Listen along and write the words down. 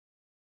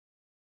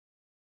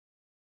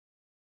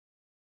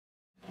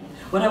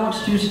what I want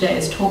to do today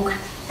is talk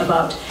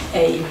about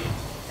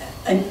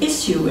an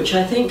issue which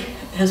I think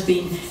has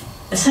been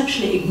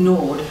essentially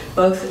ignored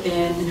both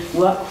in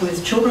work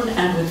with children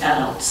and with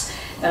adults.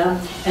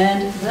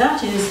 And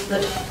that is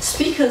that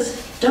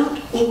speakers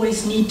don't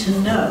always need to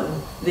know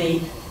the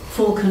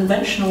full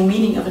conventional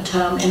meaning of a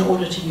term in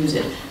order to use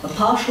it. A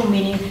partial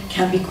meaning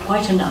can be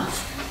quite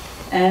enough.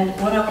 And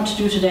what I want to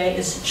do today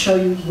is show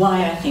you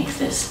why I think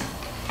this.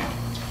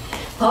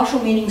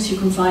 Partial meanings you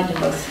can find in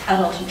both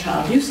adult and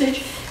child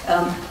usage.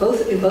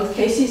 In both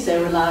cases,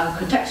 they rely on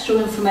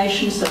contextual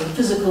information, so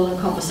physical and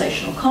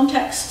conversational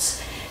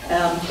contexts,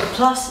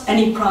 plus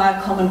any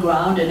prior common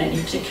ground in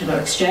any particular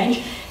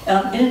exchange,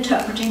 in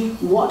interpreting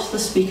what the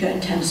speaker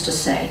intends to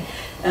say.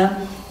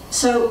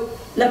 So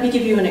let me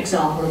give you an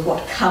example of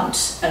what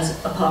counts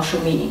as a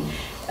partial meaning.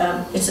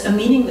 It's a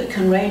meaning that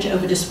can range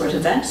over disparate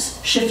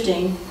events,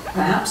 shifting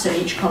perhaps in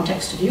each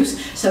context of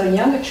use. So in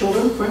younger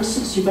children, for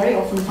instance, you very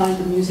often find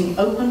them using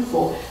open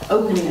for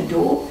opening a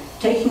door,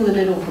 taking the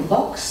lid off a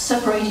box,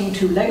 separating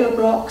two Lego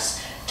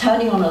blocks,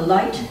 turning on a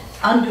light,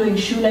 undoing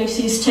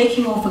shoelaces,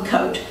 taking off a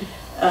coat,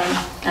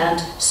 and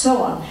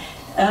so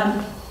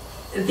on.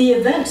 The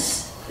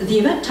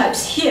event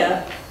types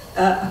here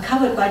are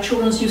covered by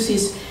children's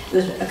uses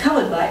that are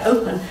covered by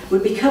open,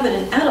 would be covered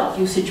in adult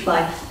usage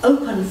by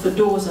open for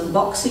doors and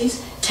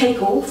boxes,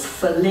 take off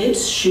for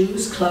lids,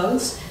 shoes,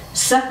 clothes,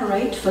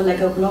 separate for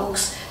Lego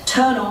blocks,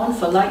 turn on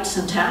for lights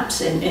and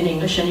taps, in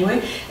English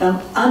anyway,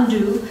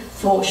 undo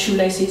for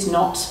shoelaces,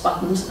 knots,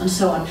 buttons, and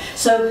so on.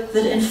 So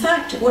that in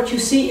fact what you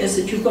see is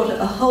that you've got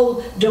a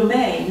whole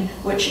domain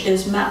which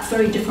is mapped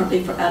very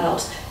differently for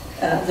adults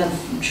than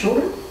for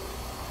children.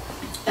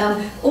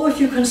 Or if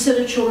you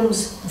consider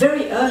children's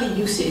very early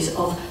uses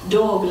of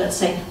dog, let's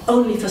say,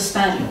 only for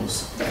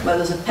spaniels, where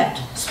there's a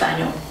pet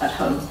spaniel at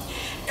home.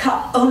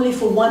 Cup only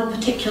for one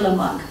particular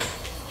mug.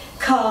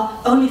 Car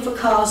only for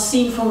cars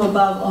seen from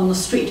above on the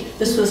street.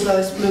 This was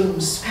Lois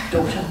Bloom's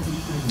daughter.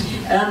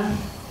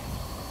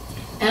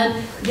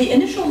 And the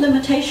initial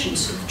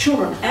limitations for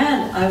children,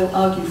 and I will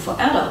argue for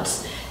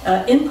adults,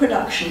 in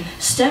production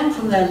stem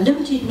from their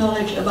limited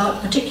knowledge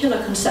about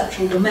particular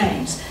conceptual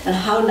domains and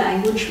how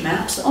language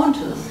maps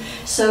onto them.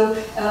 So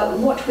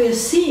what we're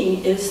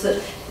seeing is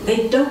that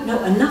they don't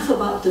know enough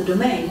about the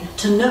domain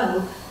to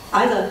know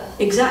either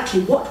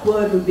exactly what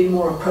word would be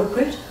more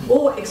appropriate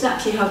or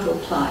exactly how to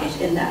apply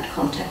it in that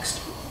context.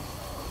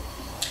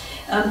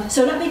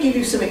 So let me give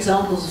you some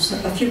examples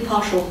of a few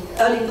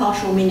early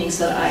partial meanings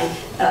that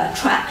I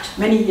tracked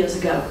many years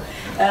ago.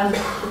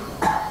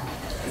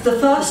 The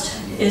first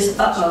is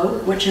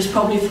uh-oh, which is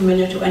probably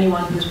familiar to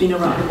anyone who's been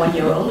around a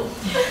one-year-old.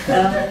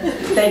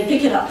 They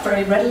pick it up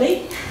very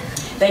readily.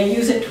 They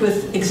use it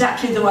with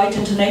exactly the right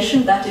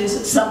intonation, that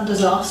is, some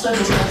disaster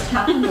has just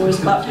happened or is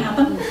about to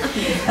happen.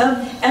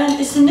 And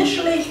it's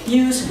initially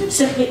used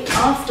simply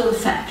after the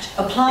fact,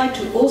 applied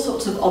to all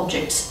sorts of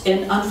objects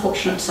in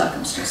unfortunate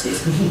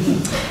circumstances.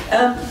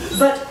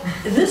 But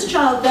this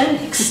child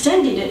then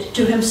extended it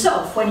to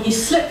himself. When he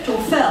slipped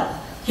or fell,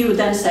 he would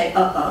then say,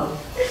 uh-oh.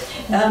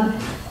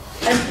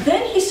 And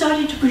then he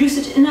started to produce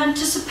it in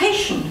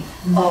anticipation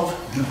of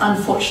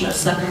unfortunate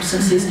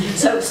circumstances.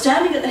 So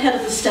standing at the head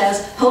of the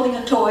stairs, holding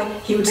a toy,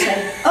 he would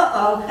say,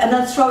 uh-oh, and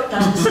then throw it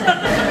down the stairs.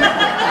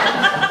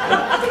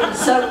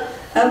 So,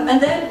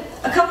 and then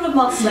a couple of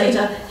months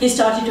later, he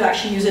started to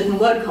actually use it in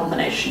word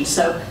combinations.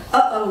 So,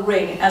 uh-oh,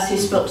 ring, as he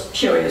spilt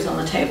Cheerios on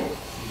the table.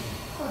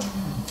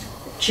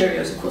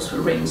 Cheerios, of course,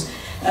 were rings.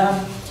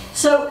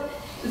 So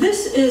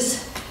this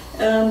is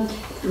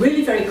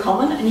really very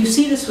common, and you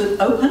see this with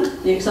open,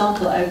 the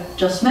example I've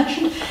just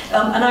mentioned.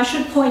 And I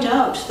should point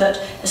out that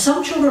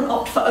some children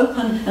opt for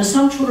open and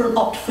some children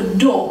opt for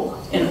door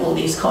in all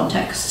these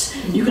contexts.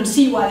 You can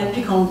see why they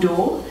pick on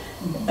door.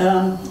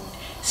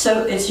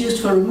 So it's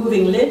used for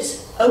removing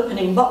lids,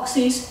 opening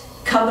boxes,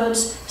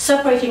 cupboards,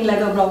 separating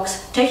Lego blocks,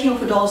 taking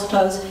off a doll's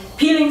clothes,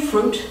 peeling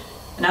fruit,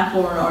 an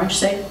apple or an orange,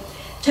 say,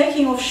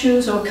 taking off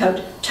shoes or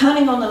coat,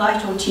 turning on the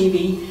light or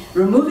TV,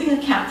 removing a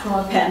cap from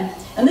a pen.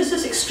 And this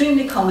is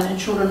extremely common in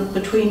children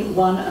between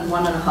 1 and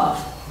 1.5.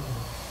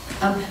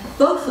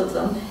 Both of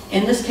them,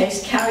 in this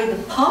case, carry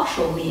the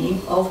partial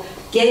meaning of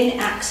gain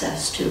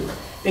access to,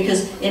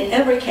 because in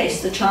every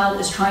case the child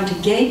is trying to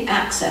gain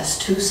access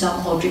to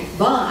some object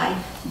by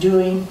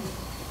doing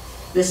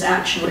this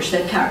action which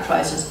they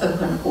characterize as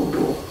open or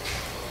door.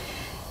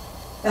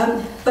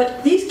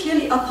 But these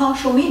clearly are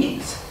partial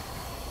meanings.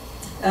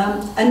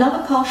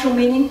 Another partial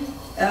meaning,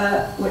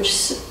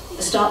 which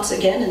starts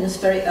again in this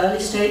very early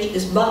stage,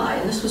 is by,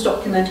 and this was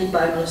documented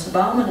by Melissa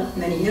Bauman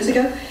many years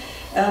ago.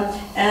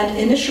 And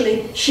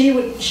initially, she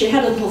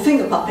had a little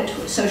finger puppet,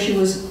 so she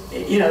was,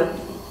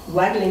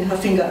 waggling her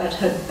finger at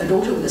her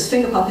daughter with this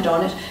finger puppet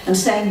on it and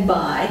saying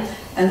bye,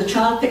 and the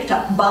child picked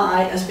up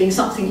bye as being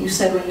something you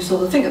said when you saw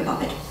the finger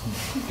puppet.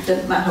 It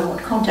didn't matter what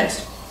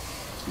context.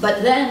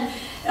 But then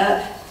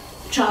the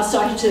child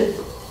started to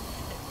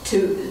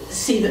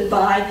see that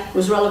bye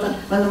was relevant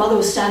when the mother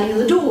was standing in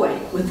the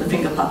doorway with the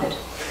finger puppet.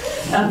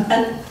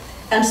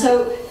 And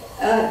so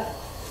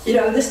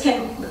this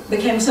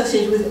became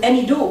associated with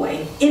any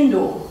doorway,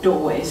 indoor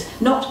doorways,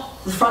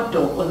 not the front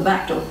door or the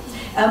back door.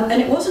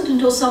 And it wasn't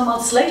until some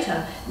months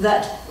later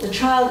that the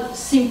child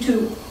seemed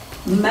to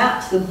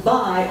map the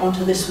bye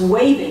onto this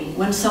waving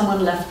when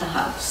someone left the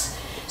house.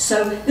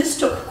 So this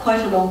took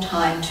quite a long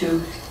time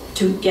to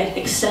get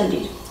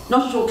extended.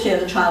 Not at all clear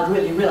the child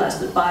really realized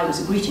that bye was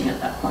a greeting at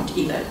that point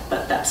either,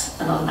 but that's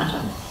another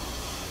matter.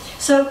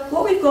 So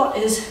what we've got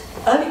is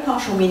early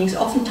partial meanings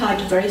often tied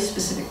to very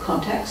specific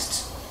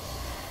contexts.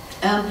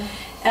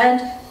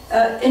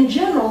 In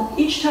general,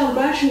 each term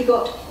gradually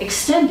got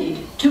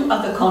extended to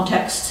other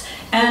contexts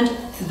and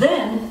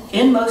then,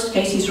 in most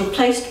cases,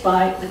 replaced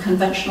by the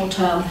conventional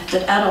term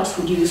that adults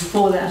would use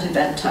for that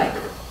event type,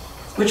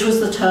 which was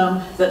the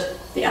term that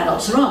the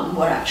adults around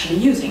were actually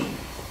using.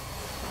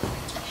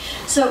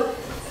 So,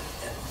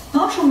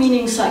 partial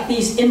meanings like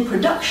these in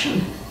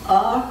production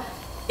are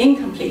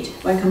incomplete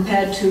when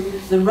compared to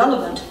the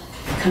relevant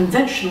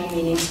conventional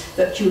meanings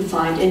that you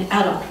find in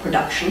adult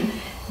production,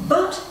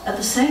 but at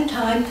the same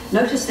time,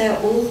 notice they're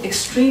all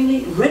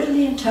extremely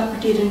readily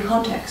interpreted in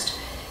context.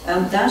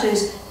 That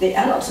is, the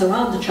adults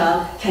around the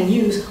child can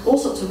use all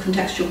sorts of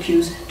contextual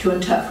cues to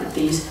interpret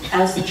these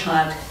as the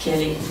child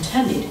clearly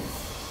intended.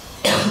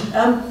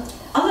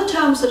 Other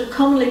terms that are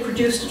commonly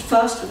produced at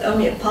first with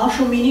only a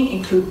partial meaning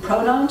include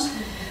pronouns.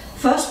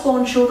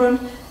 Firstborn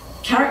children,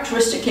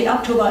 characteristically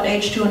up to about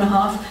age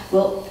 2.5,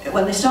 will,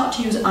 when they start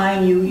to use I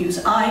and you, use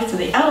I for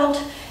the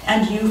adult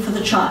and you for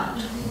the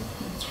child.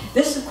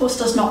 This, of course,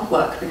 does not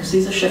work because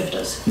these are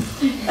shifters.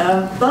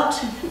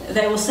 But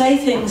they will say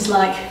things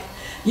like,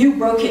 "You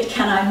broke it,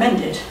 can I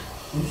mend it?"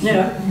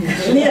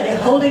 Clearly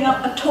holding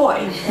up a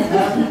toy.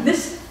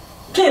 This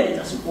clearly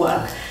doesn't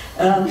work.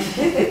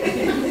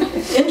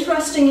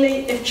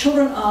 Interestingly, if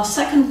children are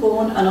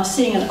second-born and are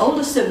seeing an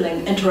older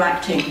sibling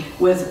interacting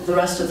with the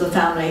rest of the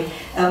family,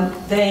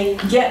 they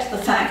get the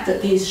fact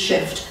that these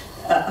shift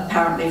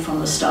apparently from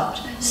the start.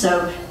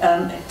 So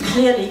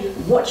clearly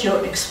what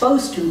you're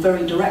exposed to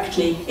very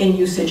directly in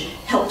usage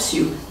helps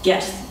you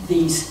get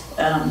these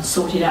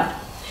sorted out.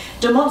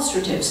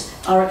 Demonstratives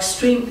are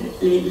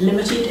extremely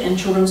limited in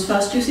children's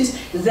first uses.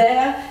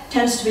 There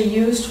tends to be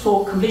used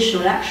for completion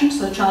of an action,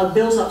 so the child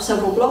builds up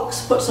several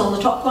blocks, puts on the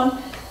top one,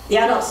 the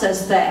adult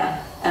says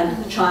there,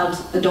 and the child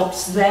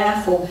adopts there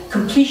for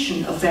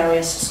completion of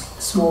various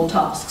small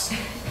tasks.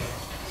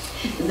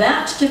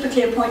 That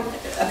typically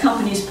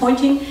accompanies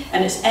pointing,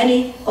 and it's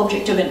any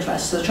object of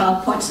interest. So the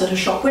child points at a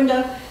shop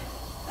window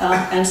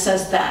and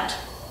says that.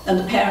 And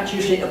the parent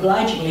usually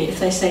obligingly, if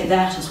they say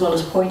that as well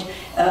as point,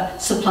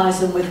 supplies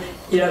them with,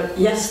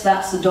 yes,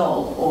 that's a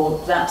doll,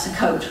 or that's a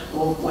coat,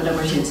 or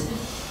whatever it is.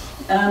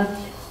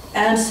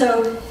 And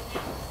so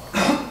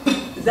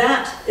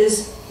that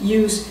is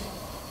used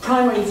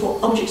primarily for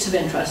objects of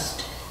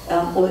interest,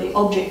 or the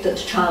object that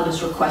the child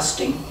is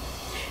requesting.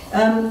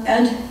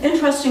 And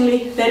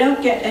interestingly, they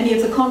don't get any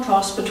of the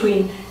contrast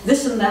between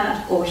this and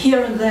that, or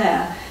here and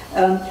there,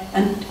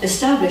 and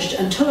established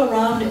until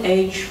around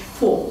age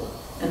 4.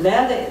 And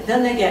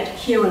then they get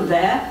here and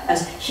there,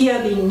 as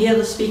here being near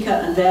the speaker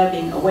and there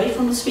being away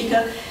from the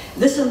speaker.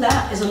 This and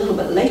that is a little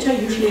bit later,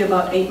 usually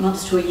about 8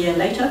 months to a year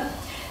later.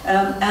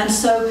 And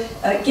so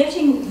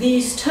getting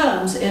these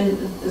terms in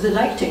the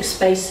lexic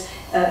space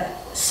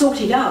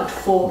sorted out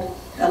for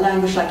a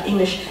language like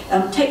English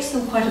takes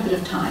them quite a bit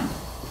of time.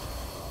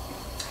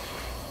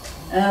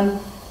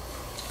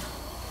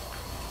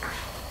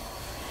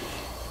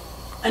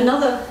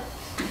 Another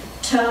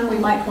term we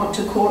might want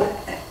to call it,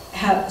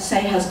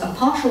 say has a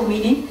partial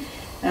meaning,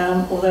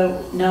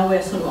 although now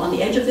we're sort of on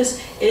the edge of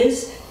this,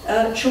 is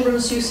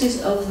children's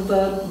uses of the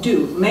verb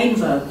do, main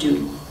verb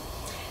do.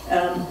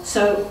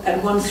 So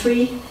at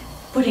 1-3,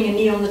 putting a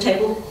knee on the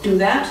table, do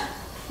that?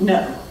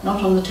 No,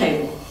 not on the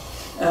table.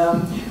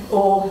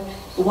 Or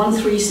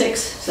 1-3-6,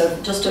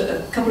 so just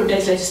a couple of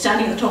days later,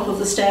 standing at the top of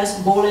the stairs,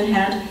 ball in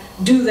hand,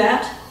 do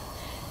that?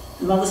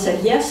 The mother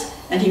said yes,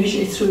 and he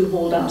immediately threw the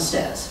ball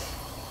downstairs.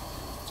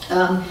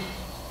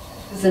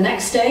 The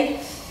next day,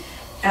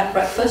 at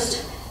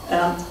breakfast,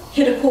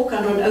 hid a cork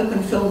under an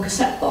open film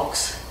cassette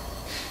box.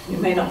 You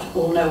may not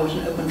all know what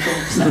an open film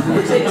cassette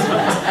box is,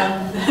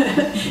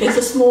 but it's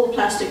a small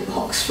plastic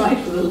box, right,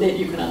 with a lid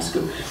you can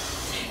unscrew.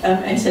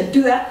 And he said,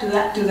 do that, do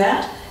that, do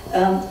that.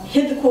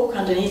 Hid the cork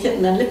underneath it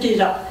and then lifted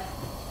it up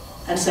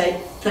and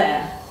say,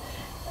 there.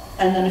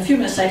 And then a few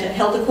minutes later,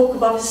 held the cork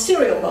above his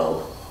cereal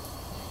bowl.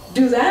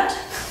 Do that.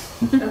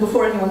 And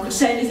before anyone could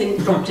say anything,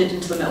 dropped it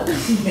into the milk.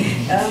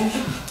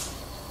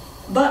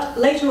 But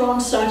later on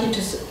started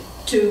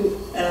to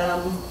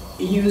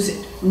use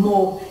it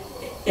more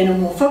in a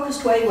more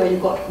focused way, where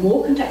you've got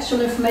more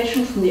contextual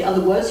information from the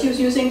other words he was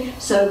using.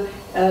 So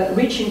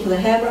reaching for the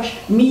hairbrush,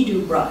 me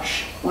do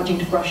brush, wanting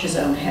to brush his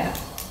own hair.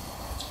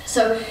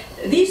 So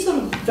these sort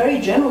of very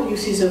general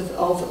uses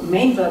of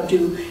main verb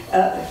do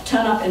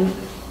turn up in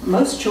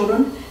most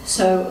children.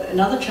 So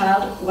another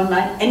child, one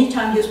night,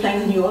 anytime he was playing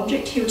with a new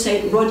object, he would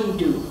say, Roddy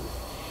do.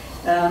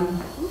 I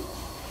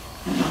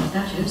don't know what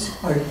that is.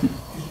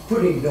 He's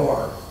putting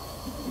door.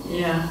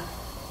 Yeah.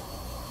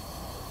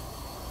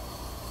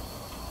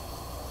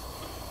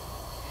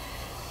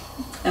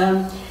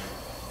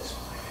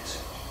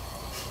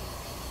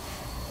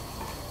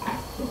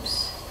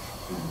 Oops,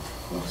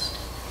 lost.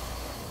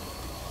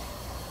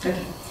 Okay,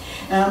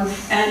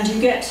 and you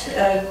get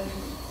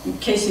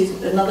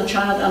cases, another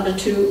child under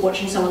 2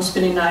 watching someone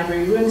spinning an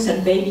ivory ring,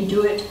 said, "Baby,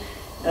 do it."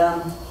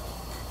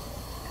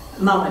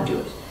 "Mama, do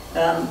it."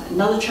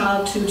 Another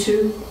child,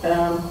 2,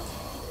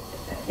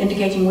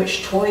 indicating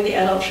which toy the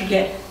adult should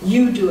get,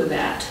 "You do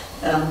that."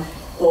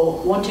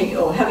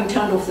 Or having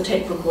turned off the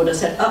tape recorder,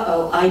 said,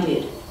 "Uh-oh, I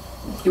did."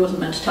 He wasn't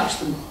meant to touch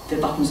the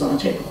buttons on the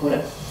tape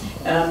recorder.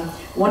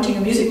 Wanting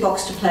a music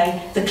box to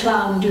play, "The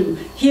clown do."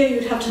 Here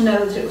you'd have to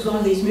know that it was one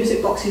of these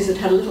music boxes that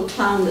had a little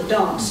clown that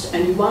danced,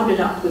 and you wound it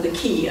up with a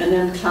key, and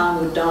then the clown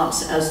would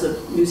dance as the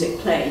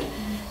music played.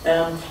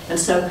 And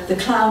so the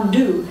clown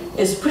do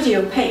is pretty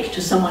opaque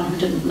to someone who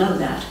didn't know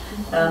that.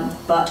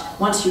 But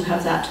once you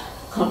have that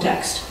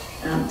context,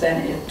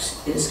 then it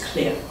is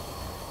clear.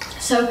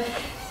 So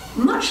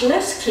much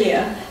less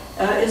clear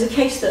is a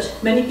case that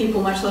many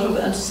people might have thought of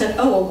and said,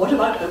 "Oh, well, what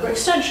about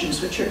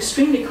overextensions," which are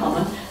extremely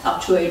common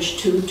up to age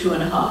 2,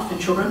 2.5 in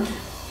children.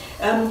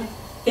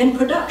 In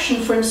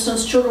production, for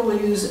instance, children will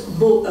use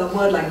a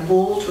word like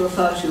ball to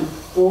refer to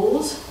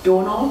balls,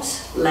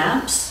 doorknobs,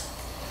 lamps,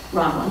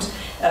 round ones,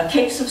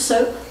 cakes of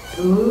soap,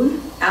 the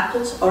moon,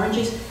 apples,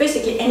 oranges,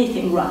 basically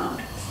anything round.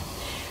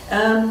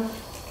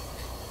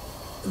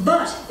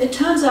 But it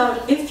turns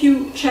out if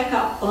you check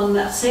up on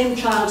that same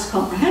child's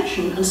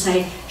comprehension and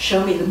say,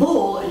 "Show me the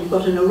ball," and you've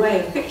got an array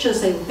of pictures,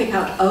 they will pick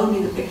out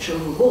only the picture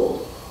of a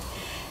ball.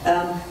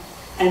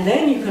 And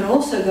then you can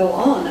also go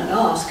on and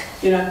ask,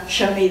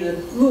 "Show me the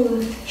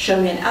moon, show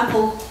me an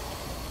apple,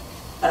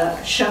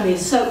 show me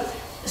soap."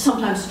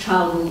 Sometimes the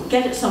child will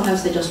get it,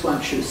 sometimes they just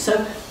won't choose. So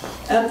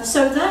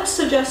that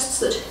suggests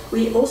that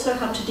we also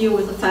have to deal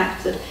with the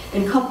fact that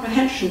in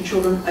comprehension,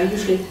 children are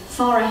usually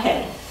far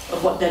ahead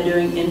of what they're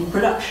doing in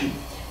production.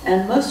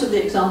 And most of the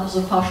examples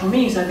of partial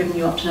meanings I've given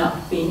you up to now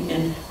have been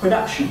in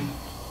production.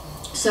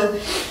 So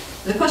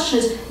the question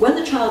is, when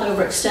the child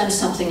overextends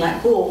something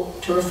like ball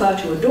to refer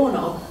to a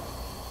doorknob,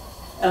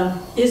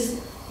 is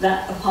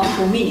that a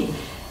partial meaning?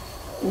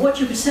 What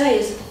you could say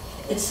is,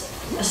 it's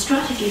a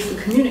strategy for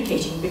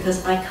communicating,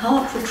 because I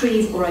can't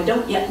retrieve, or I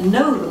don't yet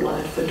know the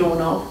word for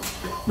doorknob,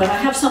 but I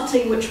have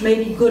something which may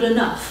be good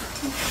enough.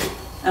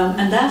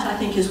 And that, I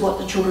think, is what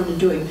the children are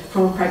doing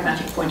from a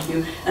pragmatic point of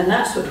view, and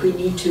that's what we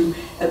need to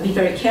be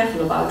very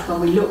careful about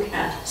when we look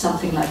at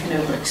something like an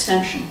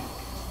overextension.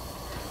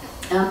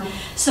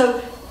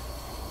 So,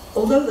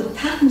 although the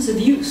patterns of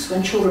use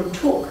when children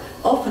talk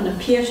often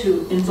appear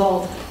to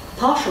involve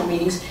partial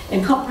meanings,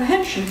 in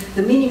comprehension,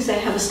 the meanings they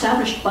have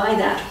established by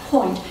that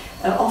point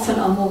often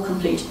are more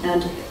complete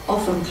and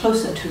often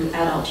closer to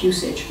adult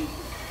usage.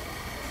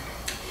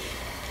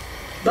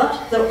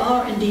 But there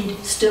are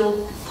indeed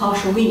still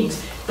partial meanings.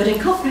 But in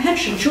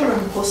comprehension, children,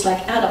 of course,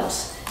 like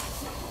adults,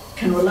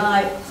 can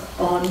rely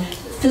on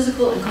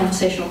physical and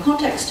conversational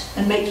context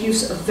and make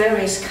use of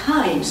various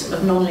kinds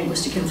of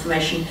non-linguistic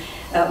information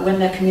when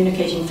they're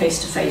communicating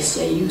face-to-face.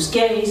 They use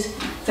gaze,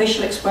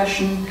 facial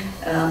expression,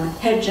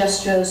 head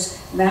gestures,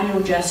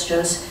 manual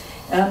gestures,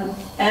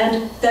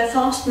 and their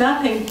fast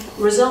mapping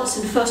results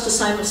in first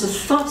assignments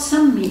of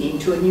some meaning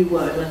to a new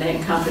word when they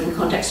encounter it in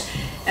context.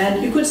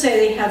 And you could say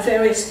they have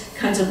various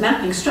kinds of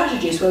mapping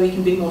strategies where we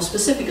can be more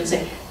specific and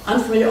say,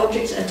 unfamiliar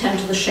objects attend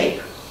to the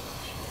shape.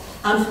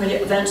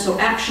 Unfamiliar events or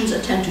actions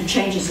attend to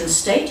changes in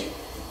state,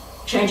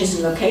 changes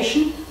in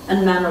location,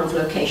 and manner of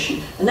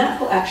location. And that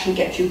will actually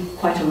get you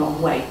quite a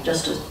long way,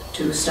 just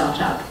to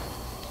start out.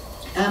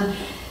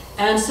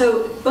 And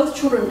so both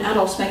children and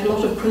adults make a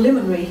lot of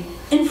preliminary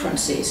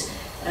inferences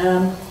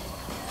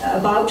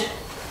about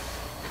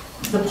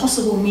the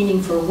possible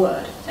meaning for a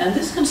word. And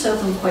this can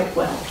serve them quite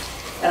well.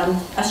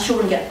 As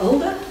children get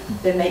older,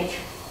 they make,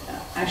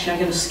 actually I'm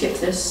going to skip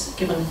this,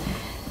 given,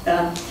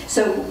 no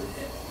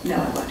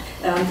I won't.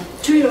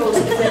 2-year-olds,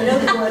 if they know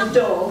the word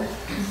dog,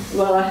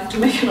 well I have to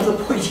make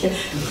another point here.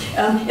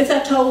 If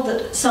they're told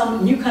that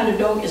some new kind of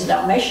dog is a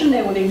Dalmatian,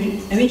 they will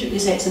immediately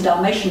say it's a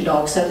Dalmatian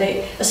dog. So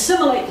they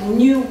assimilate the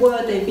new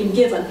word they've been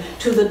given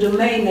to the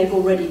domain they've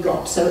already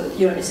got. So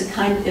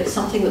it's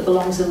something that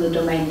belongs in the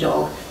domain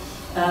dog.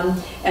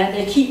 And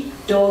they keep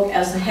dog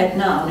as the head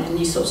noun in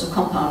these sorts of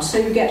compounds. So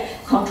you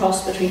get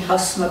contrast between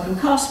house smoke and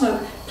car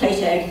smoke,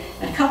 plate egg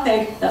and cup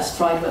egg, that's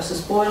fried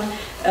versus boiled,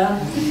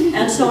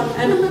 and so on.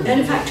 And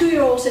in fact,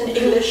 2-year-olds in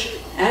English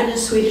and in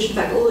Swedish, in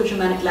fact all the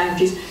Germanic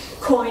languages,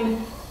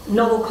 coin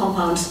novel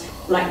compounds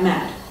like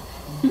mad.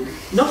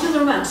 Not in the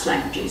Romance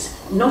languages,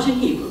 not in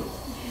Hebrew,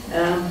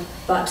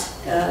 but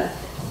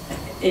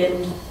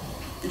in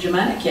the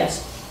Germanic,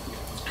 yes.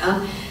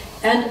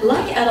 And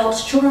like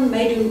adults, children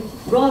may do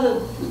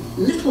rather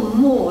little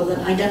more than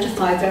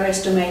identify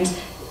various domains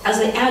as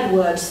they add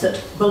words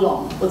that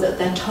belong, or that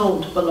they're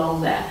told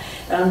belong there.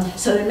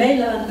 So they may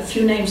learn a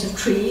few names of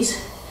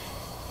trees,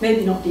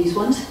 maybe not these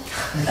ones,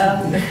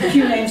 a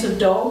few names of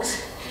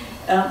dogs,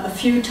 a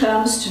few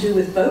terms to do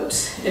with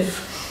boats,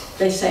 if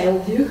they sail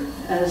with you,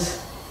 as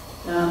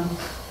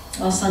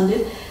our son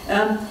did.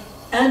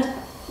 And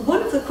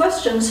one of the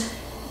questions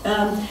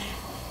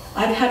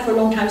I've had for a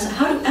long time is,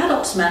 how do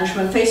adults manage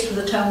when faced with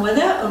a term where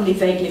they're only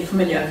vaguely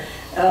familiar,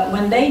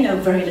 when they know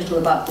very little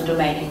about the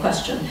domain in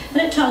question? And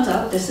it turns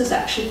out this is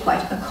actually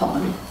quite a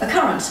common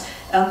occurrence.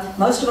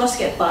 Most of us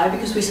get by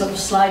because we sort of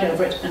slide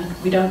over it and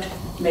we don't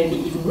maybe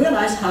even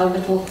realize how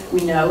little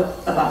we know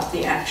about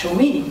the actual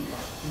meaning.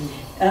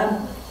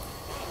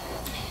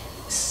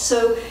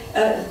 So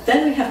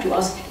then we have to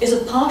ask, is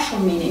a partial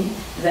meaning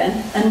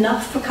then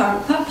enough for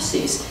current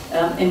purposes,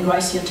 in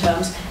Gricean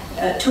terms,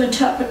 to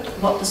interpret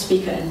what the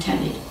speaker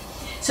intended?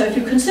 So if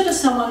you consider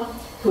someone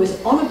who is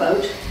on a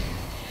boat,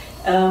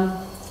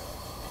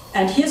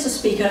 and here's a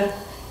speaker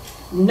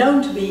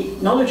known to be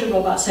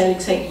knowledgeable about sailing,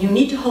 saying you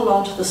need to hold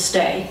on to the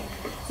stay,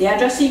 the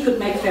addressee could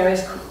make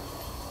various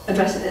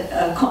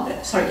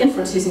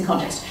inferences in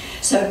context.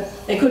 So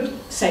they could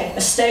say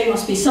a stay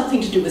must be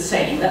something to do with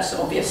sailing, that's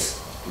obvious,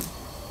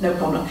 no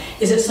problem.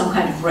 Is it some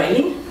kind of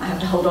railing? I have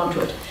to hold on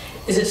to it.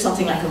 Is it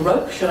something like a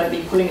rope? Should I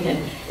be pulling it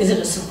in? Is it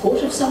a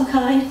support of some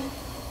kind,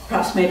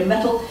 perhaps made of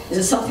metal? Is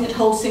it something that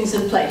holds things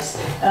in place?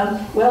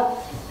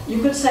 Well,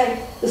 you could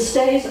say the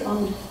stays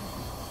on,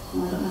 I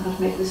don't know how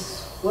to make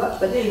this work,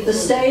 but the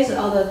stays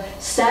are the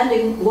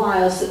standing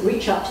wires that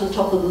reach up to the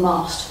top of the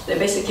mast. They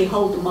basically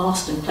hold the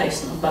mast in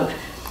place on the boat.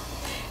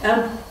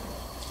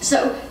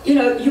 So, you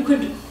know, you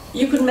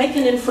could make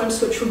an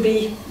inference which would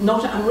be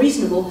not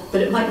unreasonable,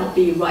 but it might not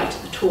be right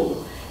at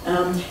all.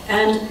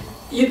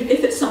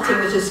 If it's something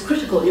that is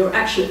critical, you're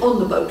actually on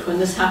the boat when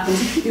this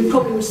happens, you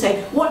probably would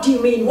say, what do you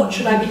mean, what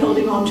should I be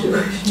holding on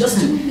to?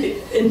 Just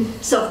in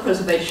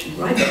self-preservation,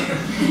 right?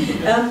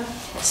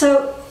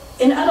 So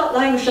in adult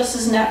language, just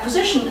as an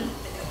acquisition,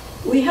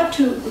 we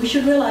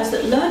should realize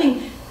that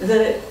learning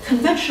the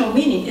conventional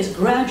meaning is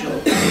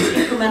gradual, it's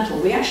incremental.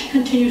 We actually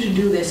continue to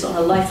do this on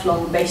a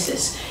lifelong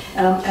basis.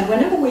 And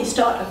whenever we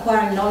start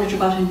acquiring knowledge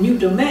about a new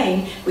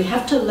domain, we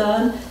have to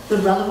learn the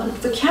relevant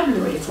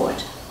vocabulary for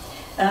it.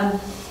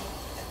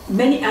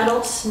 Many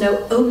adults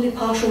know only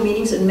partial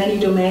meanings in many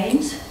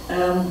domains.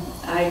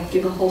 I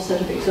give a whole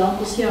set of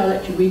examples here. I'll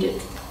let you read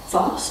it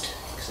fast,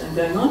 because I'm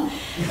going on.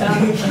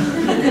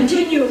 The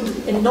continuum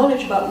in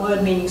knowledge about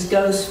word meanings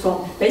goes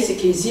from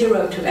basically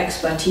 0 to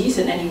expertise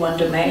in any one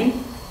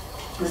domain,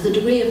 with the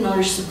degree of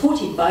knowledge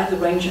supported by the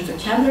range of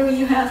vocabulary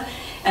you have,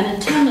 and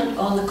dependent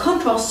on the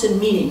contrasts in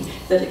meaning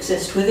that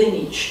exist within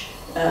each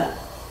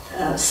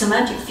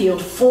semantic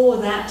field for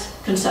that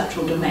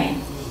conceptual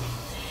domain.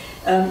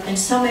 In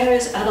some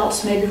areas,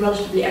 adults may be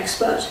relatively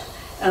expert.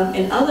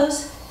 In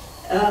others,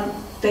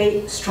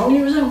 they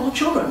strongly resemble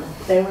children.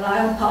 They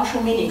rely on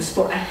partial meanings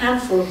for a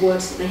handful of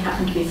words that they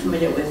happen to be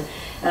familiar with.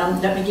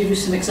 Let me give you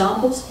some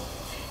examples.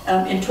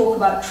 In talk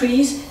about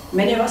trees,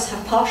 many of us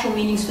have partial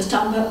meanings for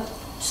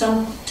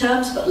some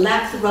terms, but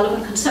lack the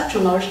relevant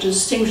conceptual knowledge to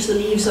distinguish the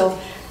leaves of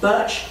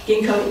birch,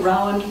 ginkgo,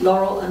 rowan,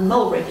 laurel, and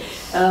mulberry.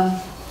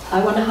 I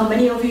wonder how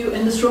many of you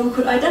in this room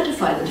could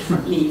identify the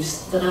different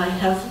leaves that I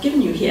have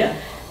given you here.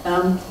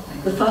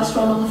 The first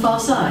one on the far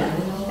side.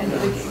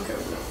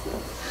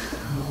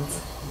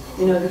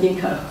 You know the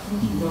ginkgo.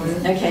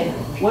 Okay,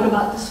 what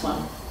about this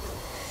one?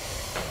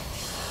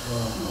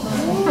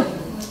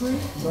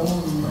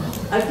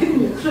 I've given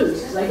you clues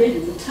because I gave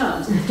you the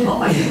terms at the top.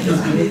 I can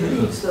just give you the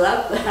leaves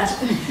without that.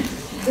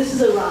 This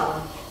is a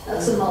rowan,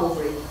 that's a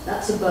mulberry,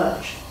 that's a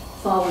birch,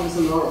 far one's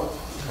a laurel.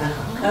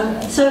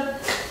 That's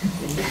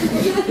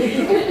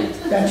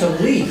a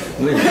leaf.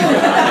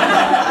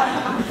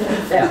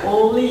 They're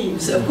all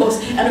leaves, of course,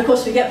 and of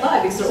course we get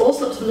by because there are all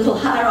sorts of little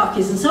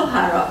hierarchies and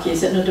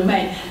sub-hierarchies in a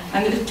domain.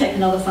 I'm going to take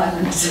another 5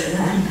 minutes.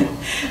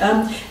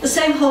 The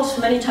same holds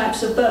for many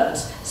types of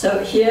birds. So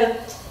here,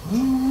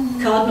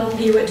 cardinal,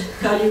 peewit,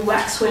 curlew,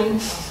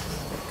 waxwing,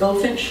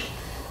 goldfinch.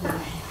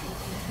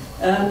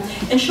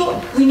 In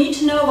short, we need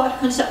to know about a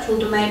conceptual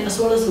domain as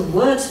well as the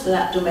words for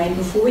that domain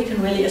before we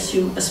can really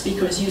assume a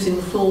speaker is using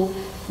the full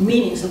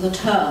meanings of the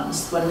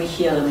terms when we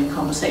hear them in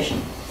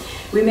conversation.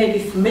 We may be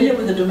familiar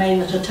with the domain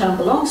that a term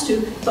belongs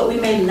to, but we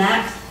may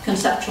lack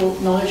conceptual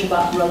knowledge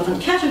about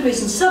relevant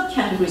categories and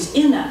subcategories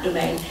in that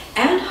domain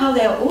and how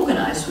they are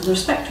organized with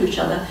respect to each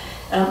other,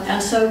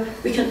 and so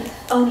we can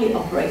only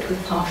operate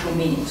with partial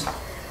meanings.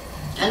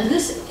 And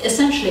this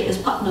essentially is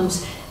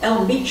Putnam's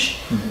Elm Beach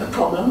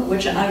problem,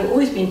 which I've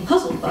always been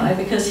puzzled by,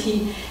 because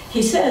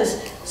he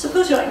says,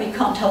 suppose you like me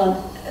can't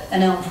tell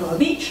an elm from a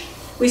beech.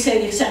 We say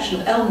the extension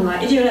of elm in my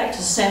idiolect is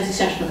the same as the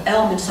extension of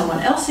elm in someone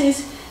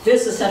else's.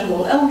 This is the set of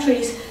all elm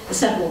trees, the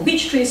set of all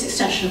beech trees,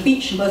 extension of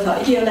beech in both our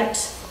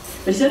idiolects.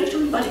 But he's only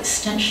talking about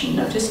extension,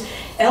 notice.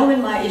 Elm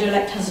in my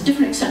idiolect has a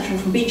different extension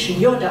from beech in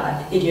your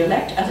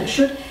idiolect, as it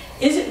should.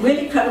 Is it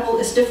really credible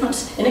this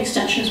difference in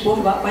extension is brought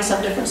about by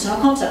some difference in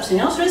our concepts? And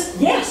the answer is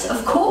yes,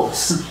 of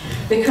course,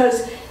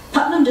 because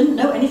Putnam didn't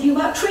know anything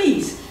about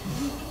trees,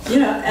 you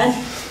know, and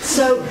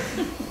so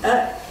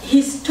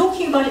he's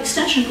talking about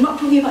extension, not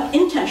talking about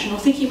intention or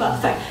thinking about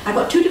the fact I've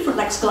got two different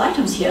lexical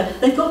items here,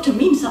 they've got to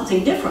mean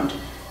something different.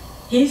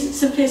 He's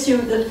simply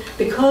assuming that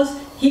because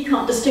he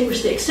can't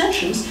distinguish the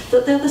extensions,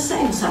 that they're the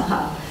same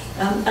somehow.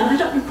 And I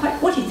don't know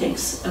quite what he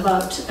thinks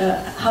about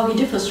how he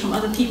differs from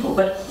other people,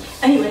 but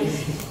anyway,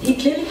 he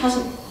clearly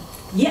hasn't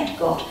yet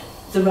got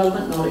the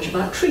relevant knowledge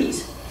about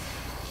trees.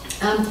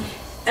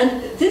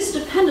 And this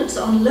dependence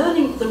on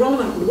learning the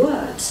relevant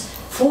words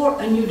for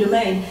a new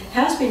domain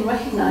has been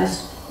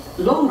recognized,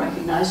 long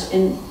recognized,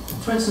 in,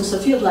 for instance, a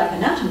field like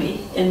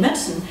anatomy in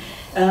medicine,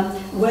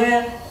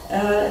 where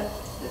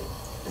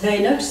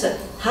they notice that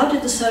how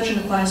did the surgeon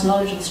acquire his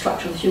knowledge of the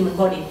structure of the human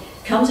body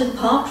comes in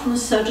part from the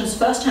surgeon's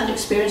first-hand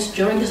experience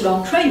during his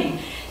long training.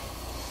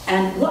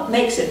 And what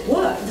makes it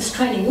work, this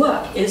training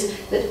work, is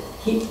that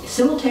he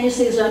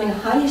simultaneously is learning a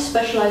highly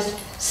specialized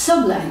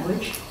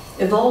sub-language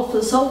evolved for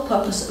the sole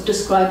purpose of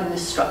describing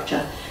this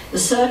structure. The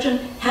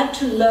surgeon had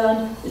to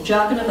learn the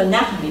jargon of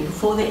anatomy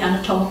before the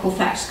anatomical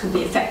facts could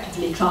be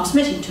effectively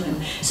transmitted to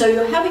him. So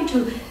you're having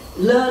to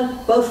learn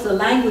both the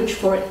language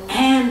for it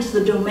and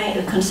the domain,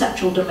 the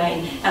conceptual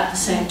domain, at the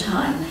same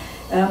time.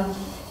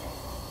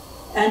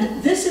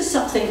 And this is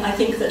something I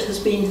think that has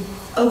been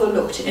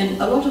overlooked in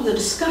a lot of the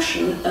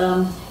discussion,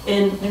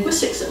 in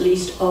linguistics at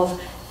least,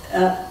 of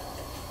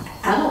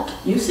adult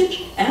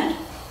usage and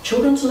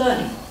children's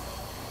learning.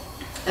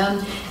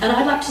 And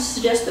I'd like to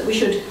suggest that we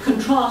should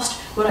contrast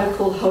what I would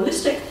call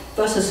holistic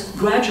versus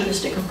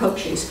gradualistic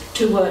approaches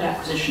to word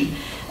acquisition.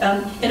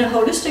 In a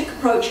holistic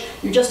approach,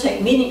 you just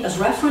take meaning as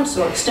reference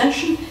or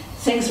extension,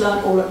 things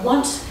learned all at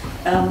once,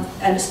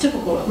 and it's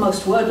typical of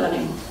most word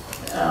learning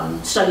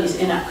studies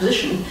in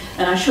acquisition.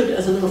 And I should,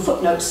 as a little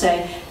footnote,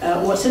 say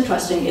what's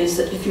interesting is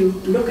that if you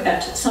look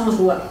at some of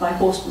the work by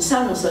Horst and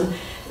Samuelson,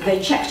 they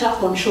checked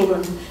up on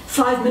children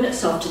 5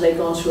 minutes after they'd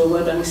gone through a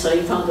word learning study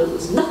and found that there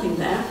was nothing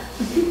there.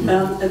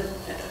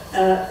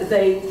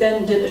 They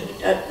then did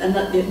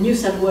a new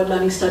set of word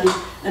learning studies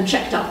and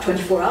checked up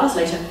 24 hours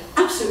later,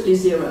 absolutely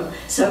zero.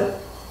 So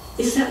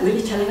is that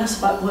really telling us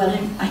about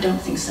learning? I don't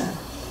think so.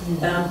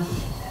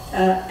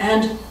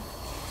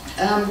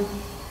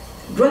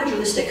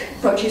 Gradualistic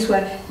approaches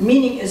where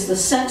meaning is the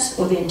sense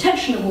or the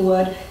intention of a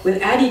word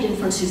with added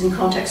inferences in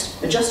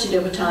context adjusted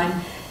over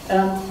time.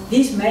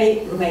 These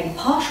may remain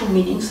partial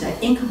meanings, they're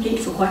incomplete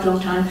for quite a long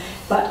time,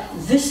 but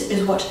this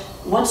is what,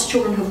 once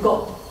children have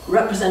got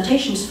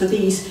representations for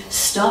these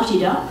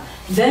started up,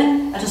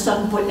 then at a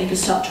certain point they can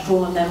start to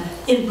draw on them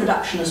in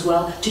production as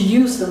well, to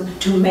use them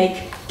to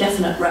make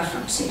definite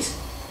references.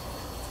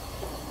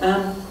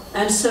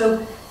 And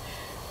so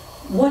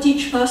what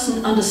each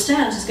person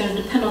understands is going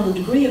to depend on the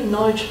degree of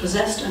knowledge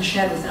possessed and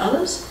shared with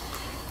others.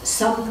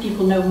 Some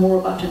people know more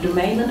about a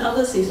domain than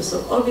others. These are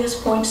sort of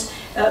obvious points,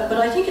 but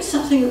I think it's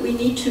something that we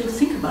need to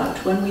think about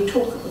when we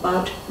talk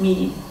about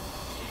meaning.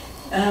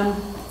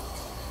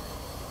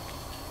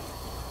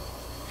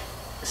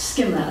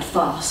 Skim that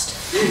fast.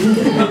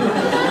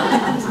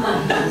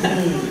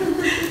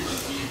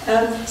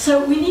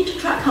 So we need to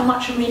track how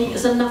much of meaning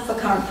is enough for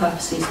current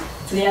purposes.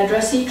 For the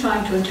addressee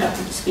trying to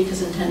interpret the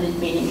speaker's intended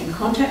meaning in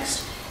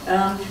context,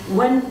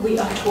 when we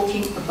are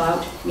talking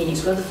about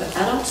meanings, whether for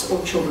adults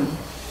or children.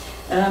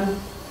 And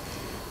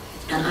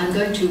I'm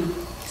going to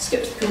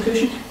skip to the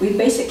conclusion. We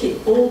basically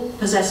all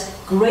possess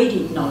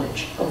graded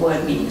knowledge of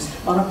word meanings,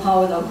 on a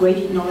par with our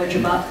graded knowledge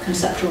about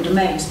conceptual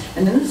domains.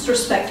 And in this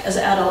respect, as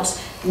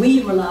adults,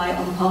 we rely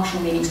on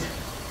partial meanings,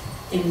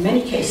 in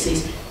many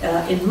cases,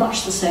 in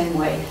much the same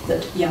way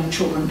that young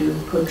children do,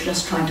 who are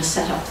just trying to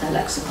set up their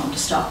lexicon to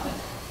start with.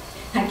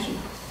 Thank you.